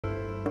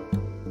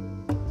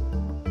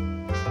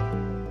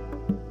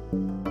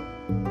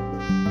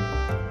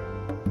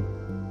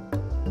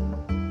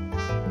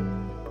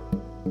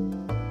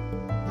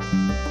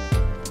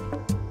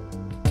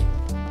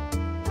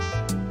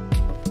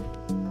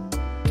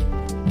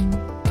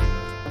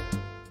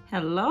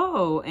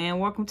Hello and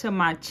welcome to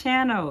my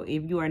channel.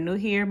 If you are new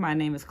here, my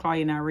name is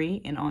Claudia Nyree,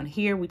 and on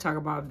here we talk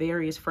about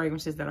various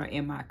fragrances that are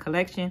in my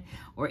collection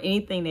or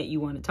anything that you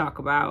want to talk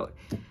about.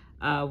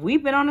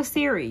 We've been on a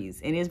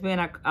series and it's been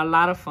a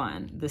lot of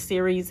fun. The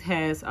series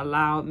has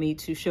allowed me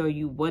to show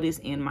you what is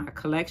in my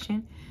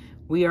collection.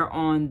 We are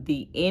on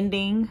the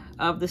ending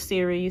of the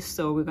series,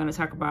 so we're going to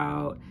talk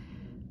about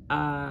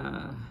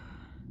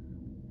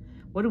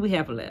what do we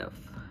have left?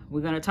 We're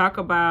going to talk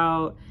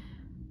about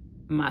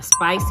my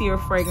spicier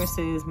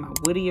fragrances, my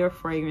woodier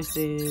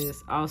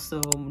fragrances,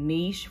 also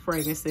niche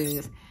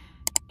fragrances,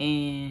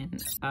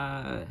 and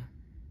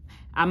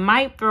I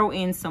might throw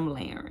in some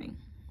layering.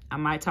 I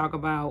might talk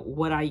about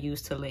what I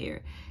use to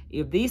layer.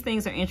 If these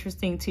things are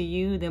interesting to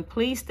you, then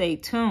please stay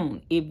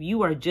tuned. If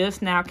you are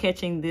just now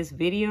catching this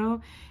video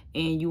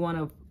and you want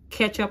to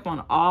catch up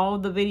on all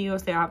the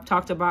videos that I've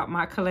talked about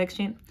my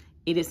collection,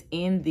 it is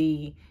in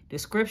the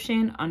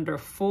description under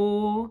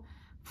full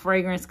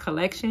fragrance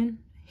collection.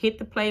 Hit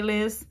the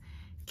playlist,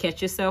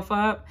 catch yourself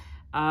up.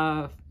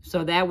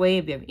 So that way,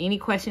 if you have any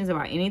questions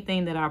about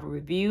anything that I've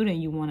reviewed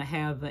and you want to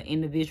have an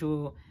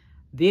individual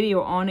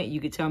video on it, you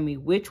can tell me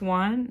which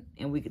one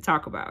and we can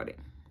talk about it.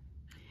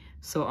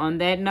 So on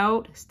that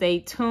note, stay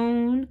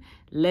tuned.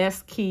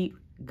 Let's keep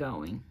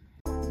going.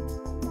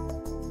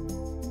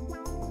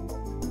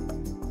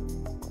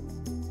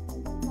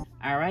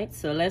 All right,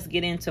 so let's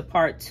get into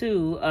part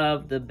 2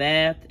 of the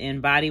Bath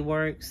and Body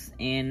Works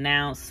and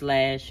now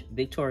 /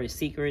 Victoria's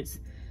Secrets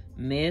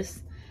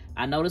Mist.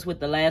 I noticed with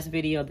the last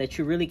video that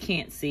you really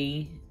can't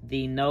see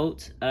the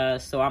notes,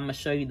 so I'm gonna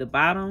show you the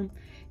bottom.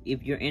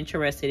 If you're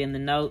interested in the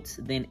notes,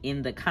 then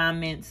in the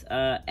comments,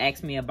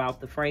 ask me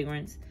about the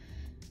fragrance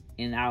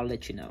and I'll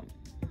let you know.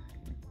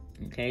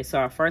 Okay, so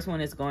our first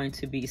one is going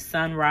to be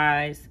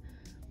Sunrise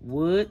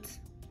Woods.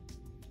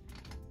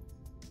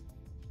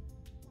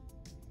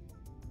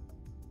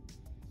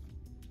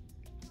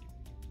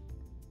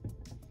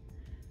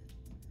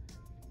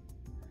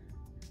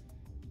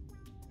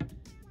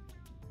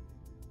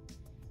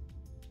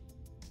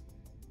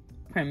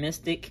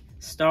 Mystic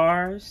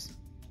Stars.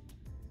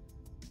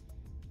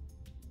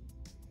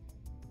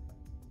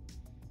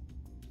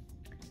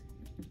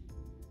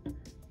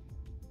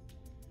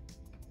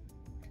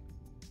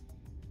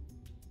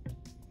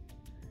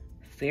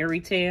 Fairy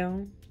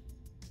Tale.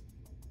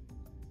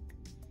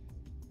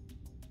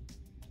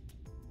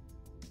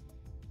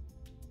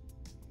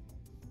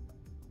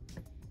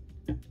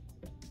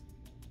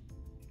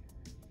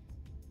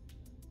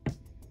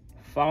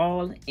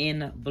 Fall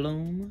in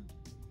Bloom.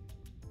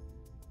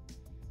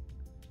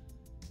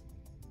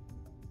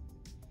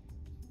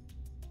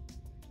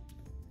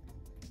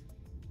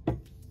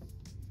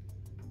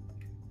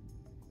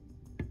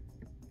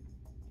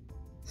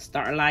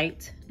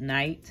 Starlight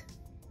Night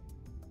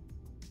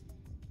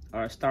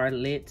or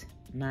Starlit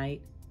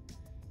Night.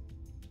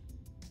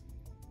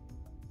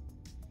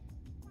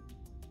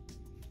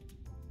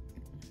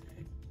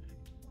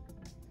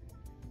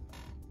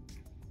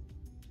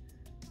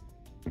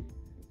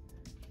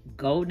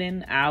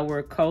 Golden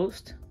Hour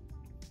Coast.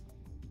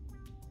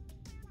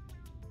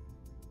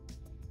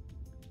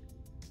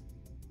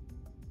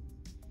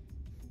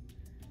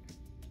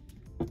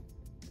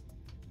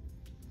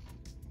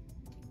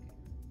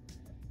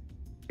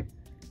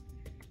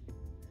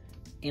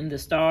 In the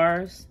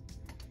Stars.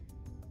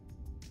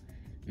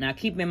 Now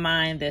keep in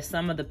mind that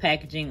some of the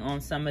packaging on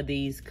some of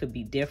these could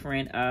be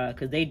different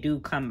because they do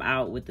come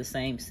out with the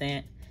same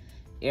scent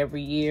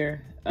every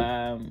year.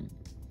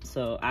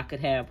 So I could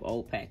have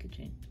old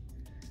packaging.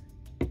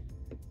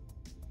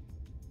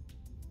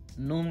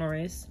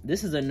 Numerous.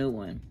 This is a new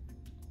one.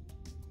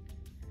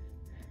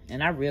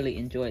 And I really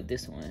enjoyed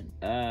this one.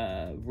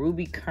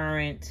 Ruby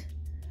Currant,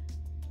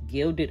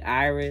 Gilded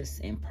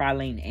Iris, and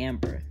Praline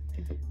Amber.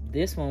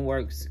 This one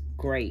works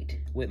great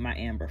with my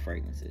amber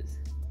fragrances.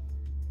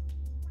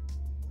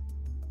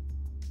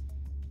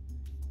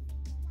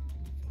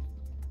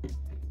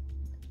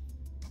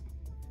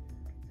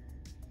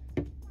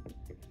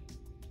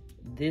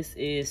 This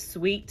is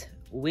Sweet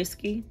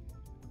Whiskey.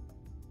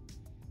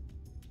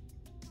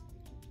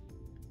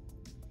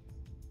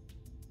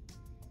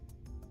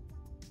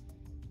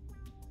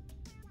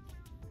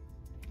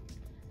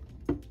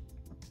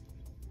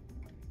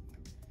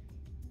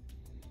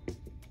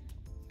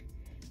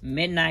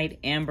 Midnight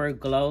Amber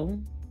Glow.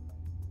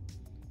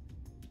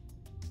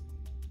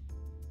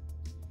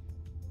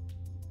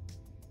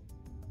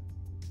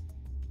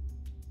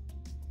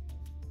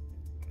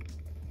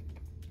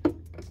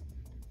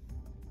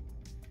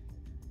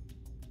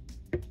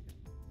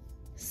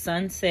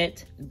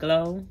 Sunset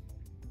Glow.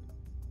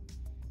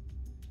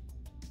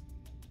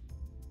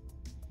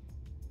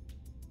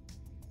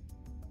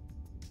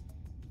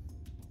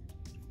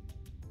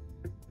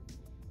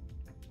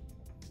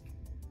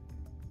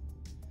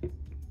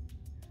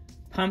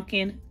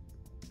 Pumpkin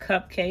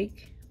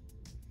Cupcake.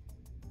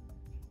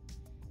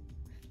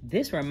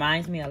 This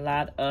reminds me a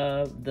lot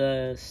of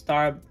the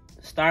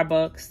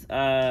Starbucks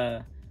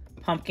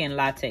pumpkin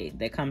latte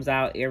that comes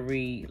out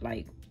every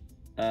like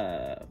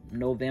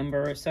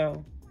November or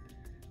so,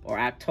 or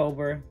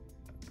October.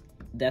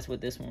 That's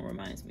what this one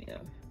reminds me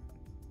of.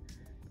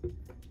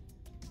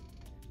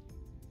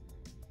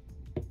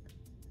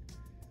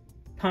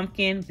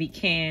 Pumpkin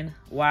pecan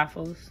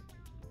waffles.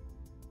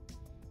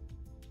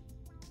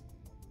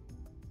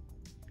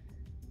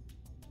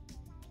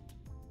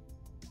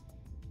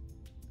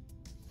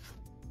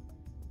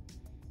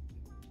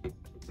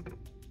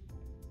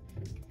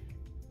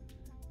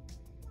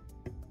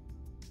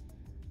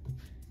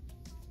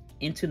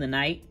 Into the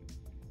Night.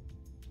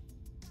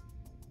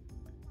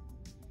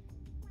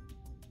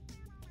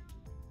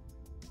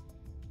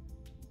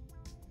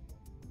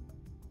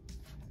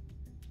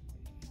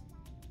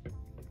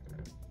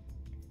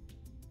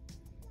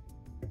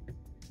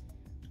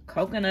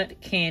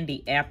 Coconut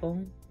Candy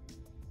Apple.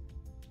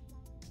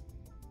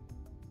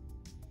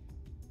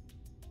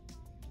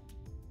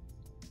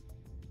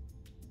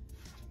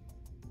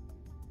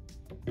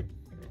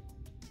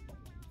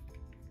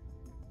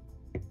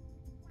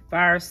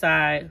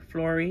 Fireside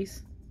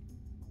Florries.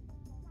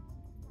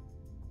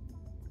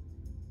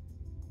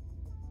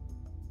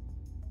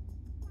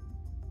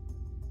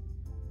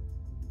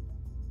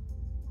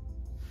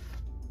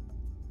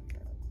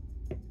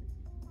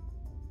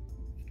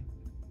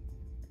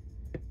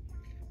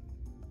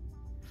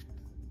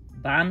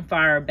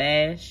 Bonfire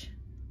Bash.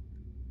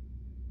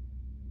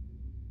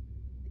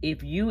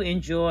 If you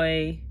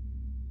enjoy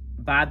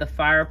By the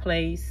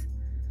Fireplace,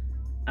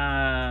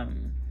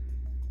 and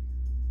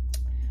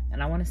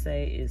I want to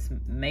say it's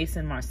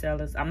Maison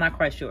Marcellus. I'm not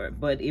quite sure,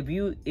 but if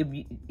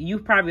you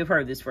probably have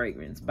heard this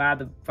fragrance, By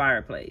the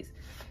Fireplace.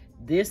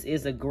 This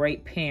is a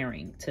great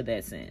pairing to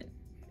that scent.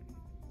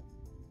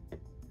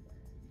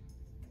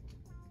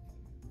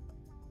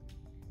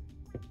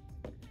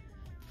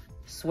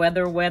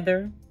 Sweater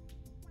Weather.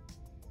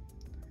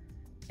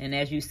 And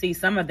as you see,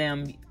 some of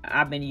them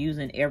I've been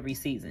using every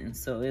season.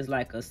 So it's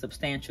like a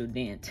substantial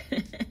dent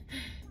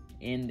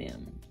in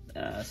them.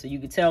 So you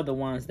can tell the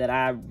ones that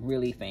I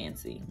really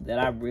fancy, that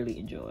I really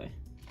enjoy.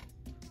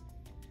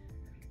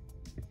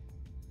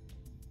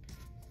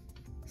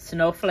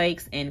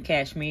 Snowflakes and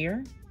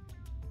Cashmere.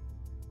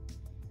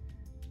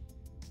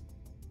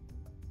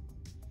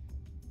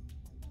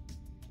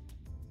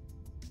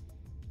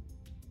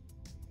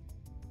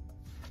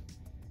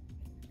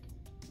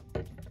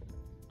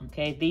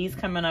 Okay, these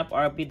coming up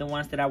are be the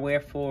ones that I wear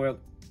for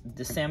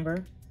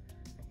December.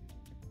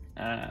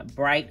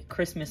 Bright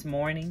Christmas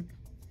Morning.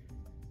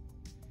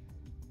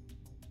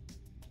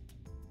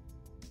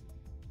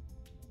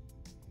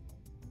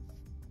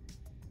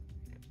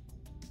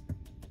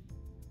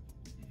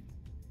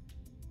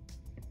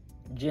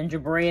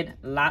 Gingerbread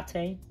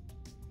Latte.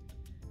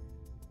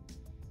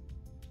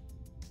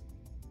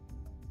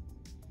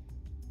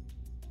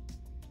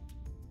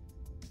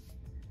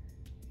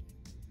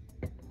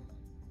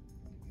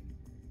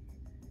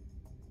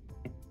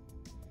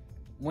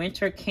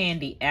 Winter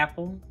Candy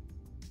Apple.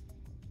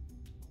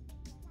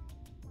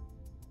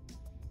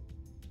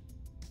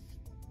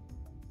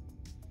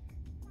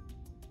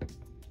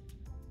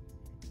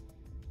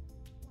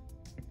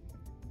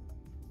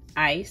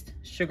 Iced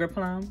Sugar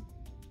Plum.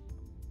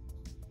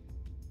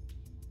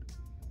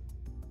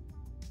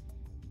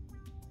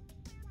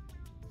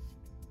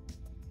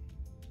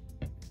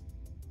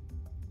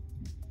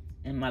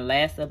 And my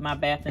last of my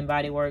Bath and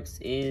Body Works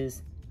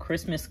is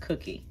Christmas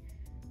Cookie.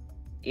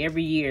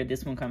 Every year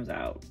this one comes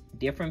out.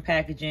 Different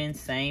packaging,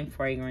 same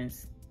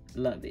fragrance.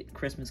 Love it.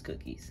 Christmas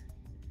Cookies.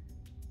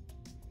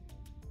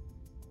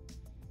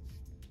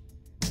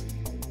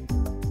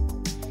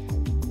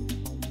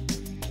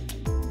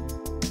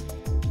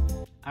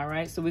 All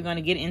right, so we're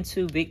gonna get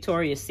into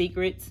Victoria's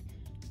Secrets.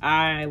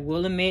 I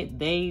will admit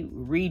they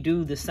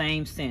redo the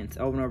same scents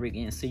over and over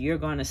again. So you're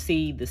gonna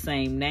see the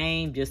same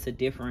name, just a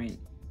different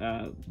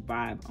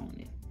vibe on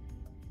it.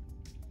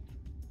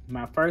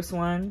 My first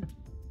one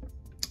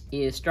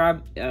is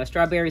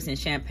Strawberries and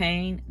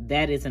Champagne.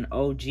 That is an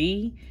OG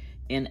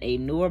in a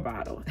newer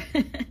bottle.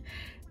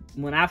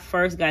 When I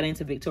first got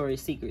into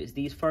Victoria's Secrets,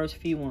 these first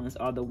few ones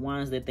are the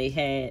ones that they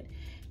had,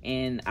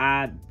 and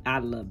I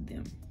loved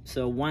them.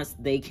 So once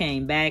they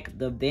came back,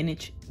 the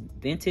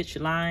vintage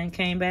line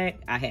came back,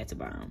 I had to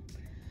buy them.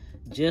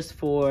 Just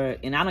for,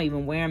 and I don't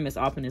even wear them as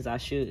often as I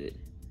should.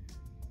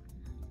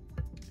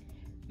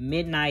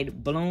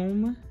 Midnight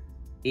Bloom.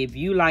 If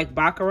you like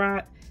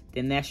Baccarat,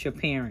 then that's your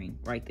pairing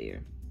right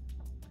there.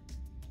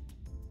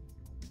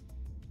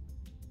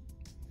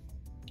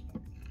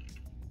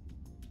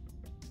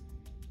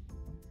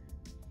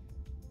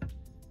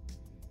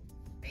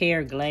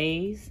 Pear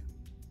Glaze.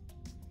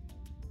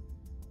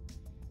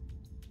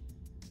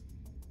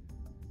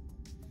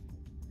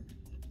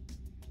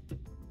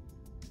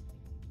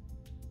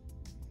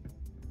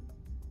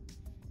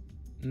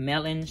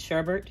 Melon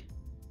Sherbet.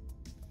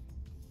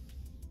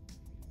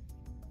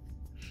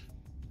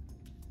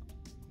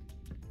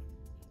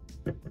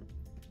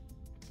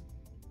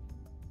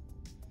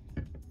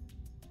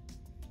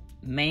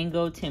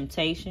 Mango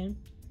Temptation.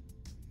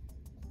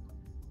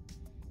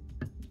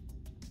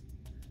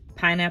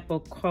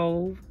 Pineapple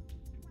Cove.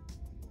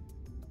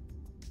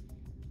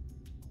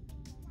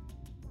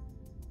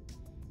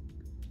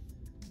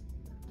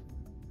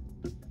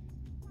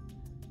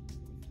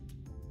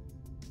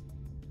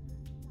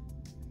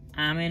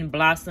 Almond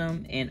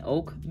Blossom and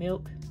Oat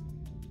Milk.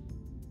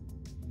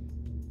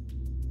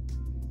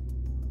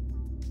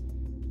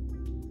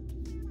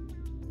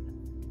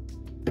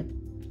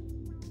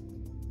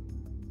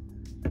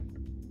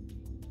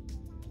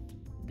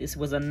 This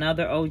was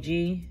another OG,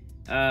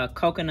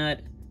 Coconut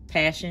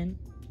Passion.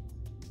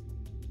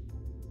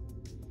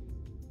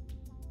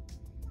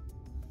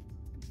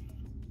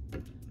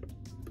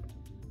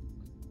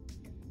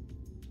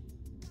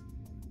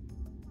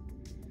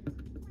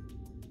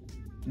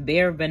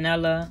 Bare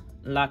Vanilla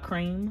La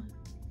Creme.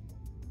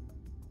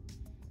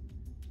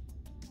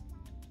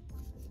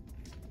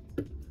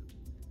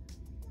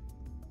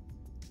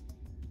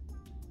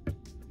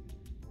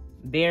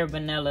 Bare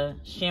Vanilla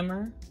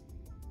Shimmer.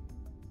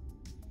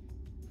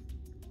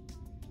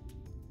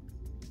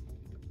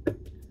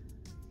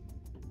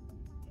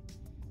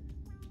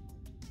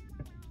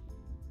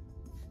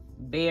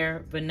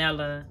 Bare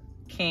Vanilla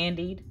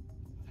Candied.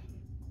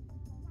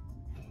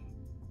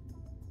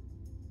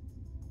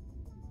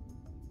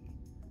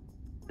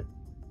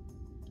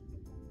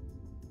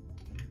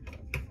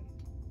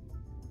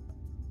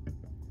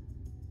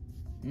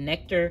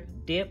 Nectar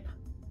Dip.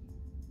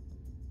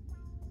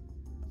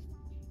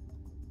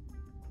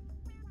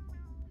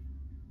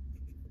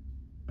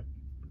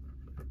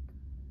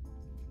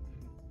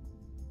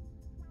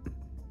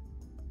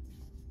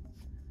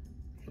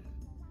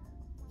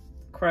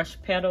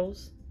 Crushed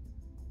Petals.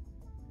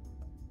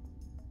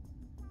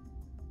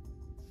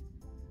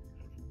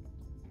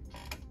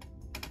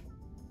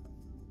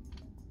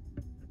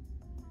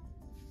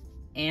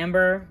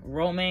 Amber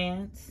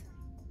Romance.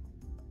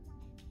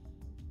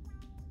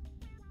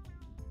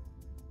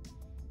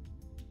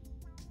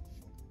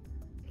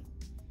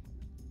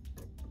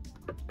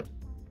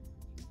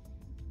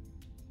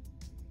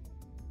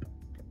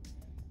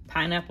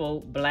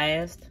 Pineapple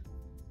Blast.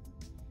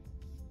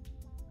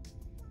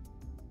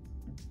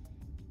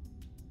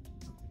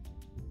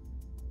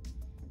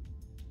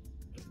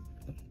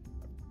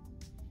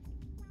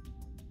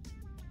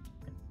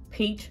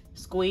 Peach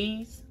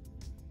Squeeze.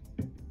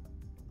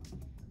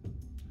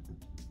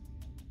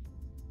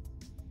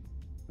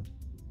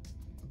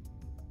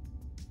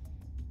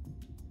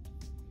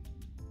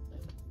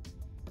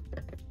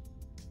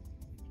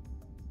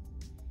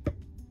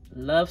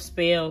 Love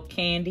Spell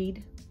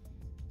Candied.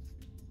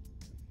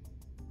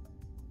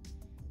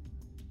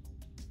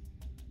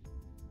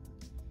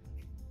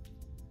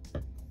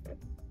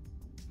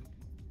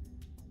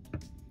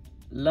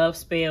 Love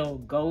Spell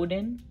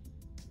Golden.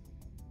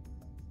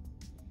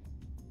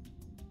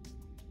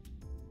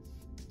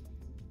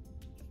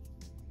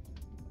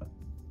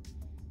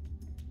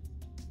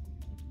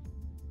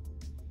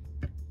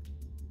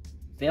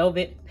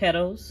 Velvet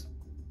Petals.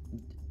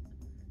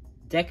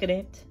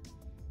 Decadent.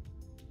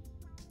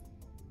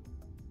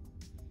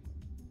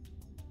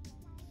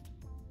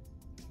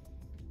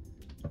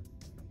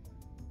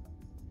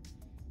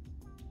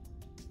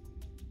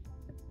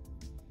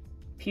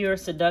 Pure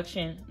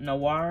Seduction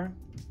Noir.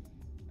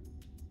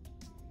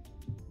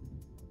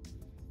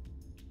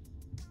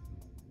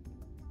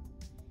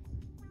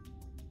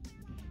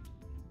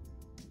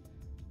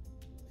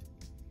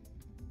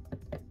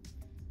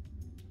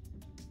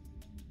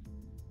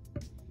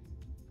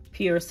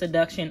 Pure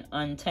Seduction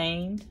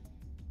Untamed.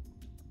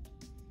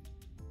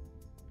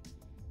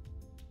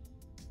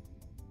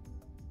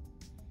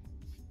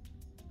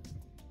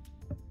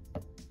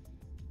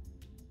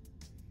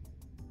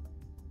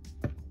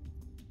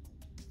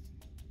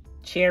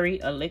 Cherry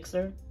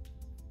Elixir.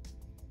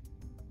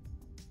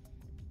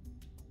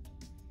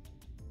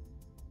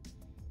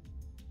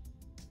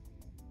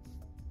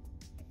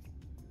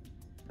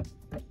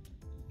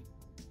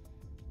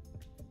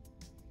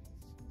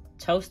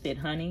 Toasted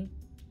Honey.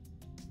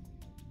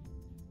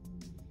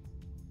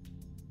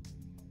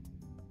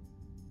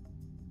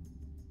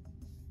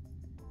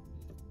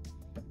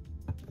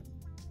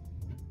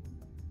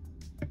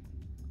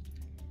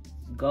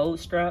 Gold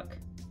Struck.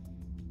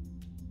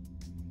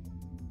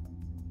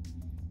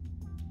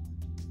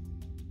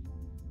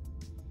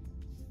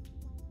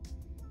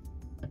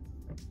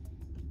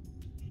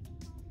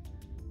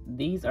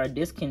 These are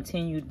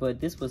discontinued,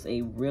 but this was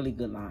a really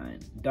good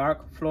line.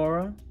 Dark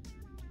Flora.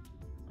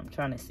 I'm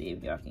trying to see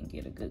if y'all can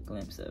get a good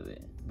glimpse of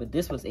it, but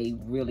this was a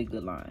really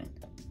good line.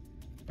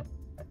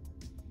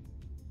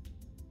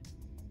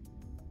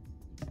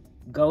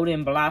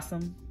 Golden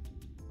Blossom.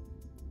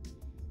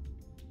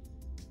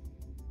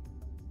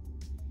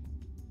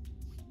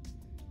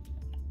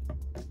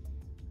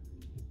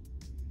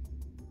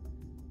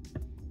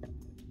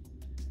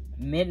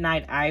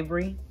 Midnight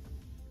Ivory.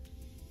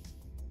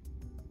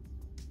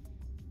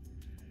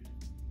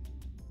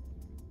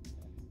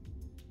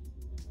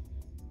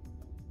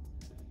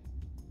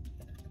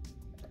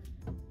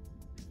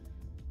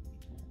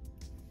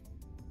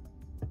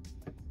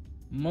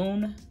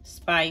 Moon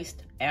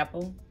Spiced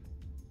Apple.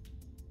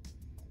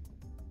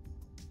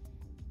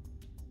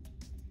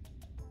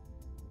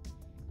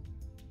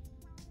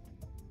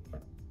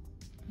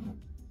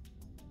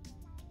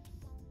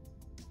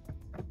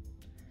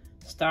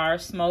 Star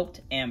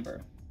Smoked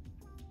Amber.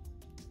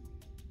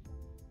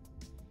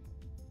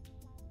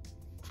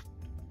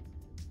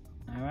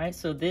 right,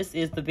 so this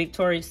is the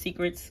Victoria's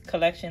Secrets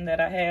collection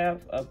that I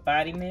have of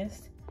body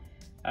mist.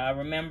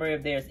 Remember,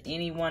 if there's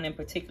anyone in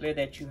particular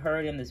that you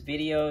heard in this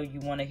video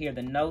you want to hear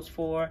the notes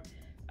for,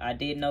 I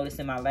did notice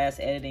in my last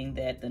editing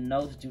that the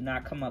notes do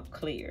not come up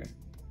clear.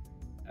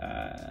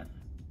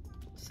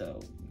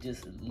 So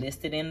just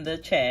list it in the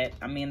chat,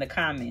 the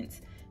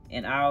comments,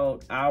 and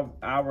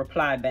I'll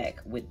reply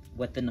back with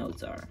what the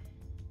notes are.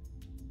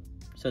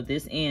 So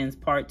this ends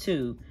part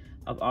 2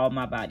 of all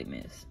my body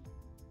mist.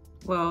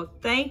 Well,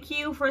 thank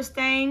you for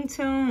staying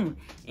tuned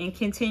and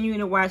continuing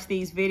to watch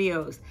these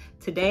videos.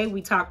 Today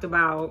we talked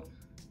about,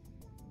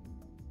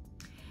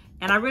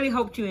 and I really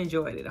hope you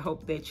enjoyed it. I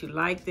hope that you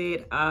liked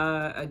it.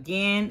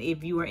 Again,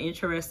 if you are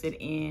interested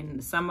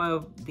in some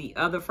of the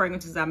other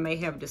fragrances I may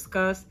have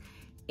discussed,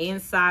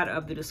 inside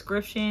of the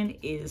description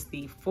is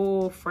the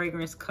full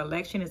fragrance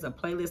collection. It's a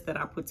playlist that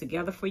I put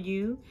together for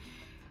you.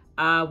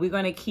 We're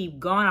going to keep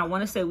going. I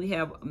want to say we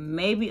have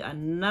maybe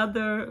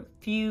another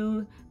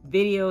few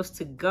videos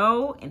to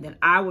go, and then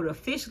I would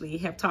officially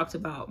have talked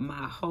about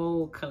my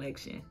whole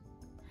collection.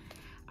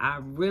 I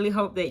really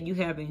hope that you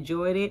have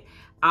enjoyed it.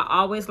 I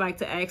always like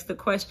to ask the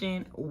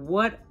question,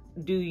 what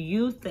do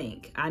you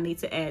think I need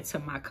to add to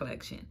my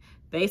collection?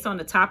 Based on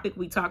the topic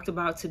we talked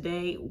about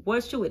today,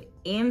 what should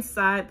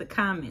inside the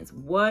comments?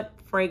 What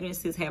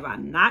fragrances have I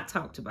not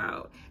talked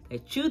about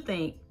that you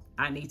think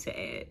I need to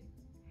add?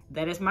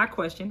 That is my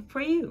question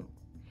for you.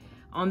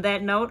 On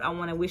that note, I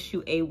want to wish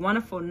you a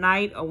wonderful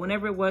night, or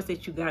whenever it was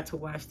that you got to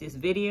watch this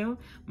video.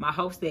 My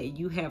hopes that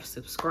you have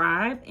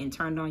subscribed and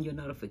turned on your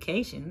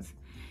notifications,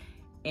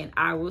 and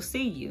I will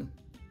see you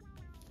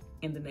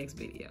in the next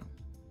video.